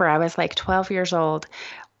remember I was like 12 years old,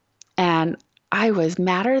 and I was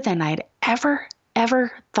madder than I'd ever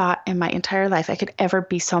thought in my entire life I could ever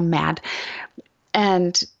be so mad.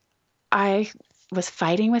 And I was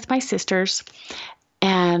fighting with my sisters,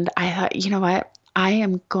 and I thought, you know what? I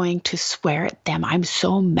am going to swear at them. I'm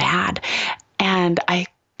so mad. And I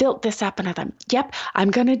built this up, and I thought, yep,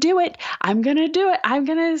 I'm going to do it. I'm going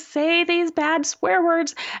to say these bad swear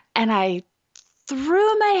words. And I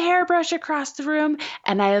threw my hairbrush across the room,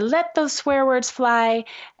 and I let those swear words fly,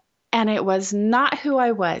 and it was not who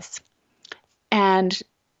I was. And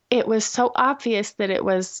it was so obvious that it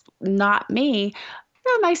was not me.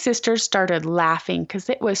 And my sisters started laughing because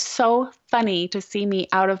it was so funny to see me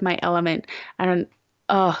out of my element. And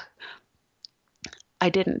I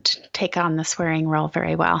didn't take on the swearing role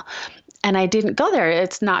very well. And I didn't go there.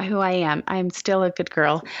 It's not who I am. I'm still a good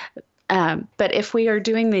girl. But if we are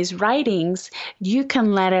doing these writings, you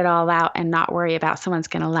can let it all out and not worry about someone's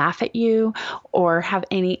going to laugh at you or have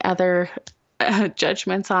any other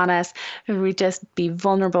judgments on us. We just be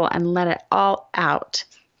vulnerable and let it all out.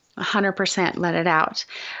 100% let it out.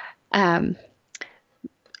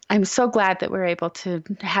 I'm so glad that we're able to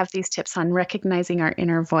have these tips on recognizing our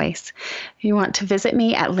inner voice. You want to visit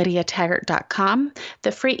me at lydiataggart.com.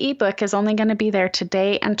 The free ebook is only going to be there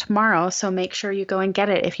today and tomorrow, so make sure you go and get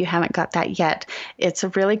it if you haven't got that yet. It's a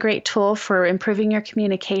really great tool for improving your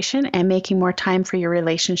communication and making more time for your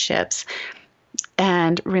relationships.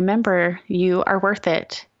 And remember, you are worth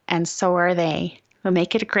it, and so are they. Well,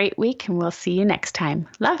 make it a great week, and we'll see you next time.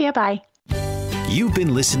 Love you. Bye. You've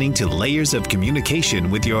been listening to Layers of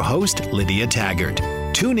Communication with your host, Lydia Taggart.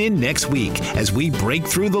 Tune in next week as we break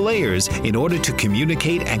through the layers in order to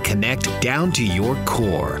communicate and connect down to your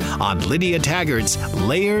core on Lydia Taggart's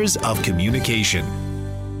Layers of Communication.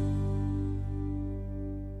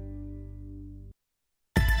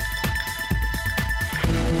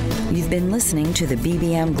 You've been listening to the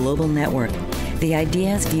BBM Global Network. The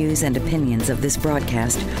ideas, views, and opinions of this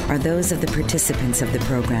broadcast are those of the participants of the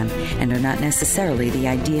program and are not necessarily the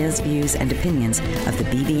ideas, views, and opinions of the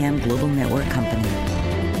BBM Global Network Company.